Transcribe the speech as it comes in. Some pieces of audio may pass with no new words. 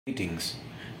Greetings.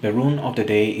 The rune of the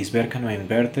day is Berkano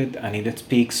inverted and it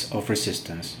speaks of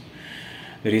resistance.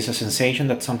 There is a sensation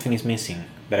that something is missing,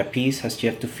 that a piece has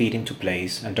yet to fit into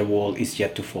place and the wall is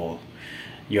yet to fall.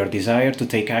 Your desire to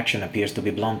take action appears to be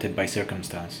blunted by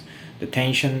circumstance. The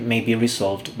tension may be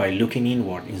resolved by looking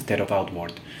inward instead of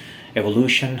outward.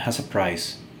 Evolution has a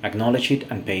price. Acknowledge it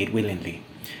and pay it willingly.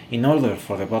 In order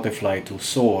for the butterfly to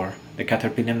soar, the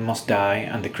caterpillar must die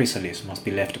and the chrysalis must be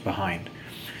left behind.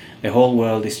 The whole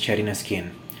world is shedding a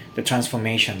skin. The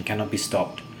transformation cannot be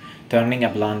stopped. Turning a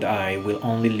blind eye will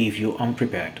only leave you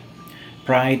unprepared.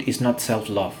 Pride is not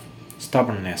self-love.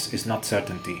 Stubbornness is not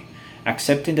certainty.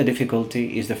 Accepting the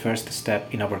difficulty is the first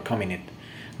step in overcoming it.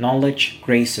 Knowledge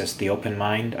graces the open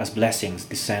mind as blessings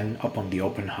descend upon the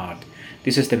open heart.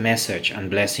 This is the message and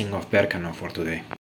blessing of Berkano for today.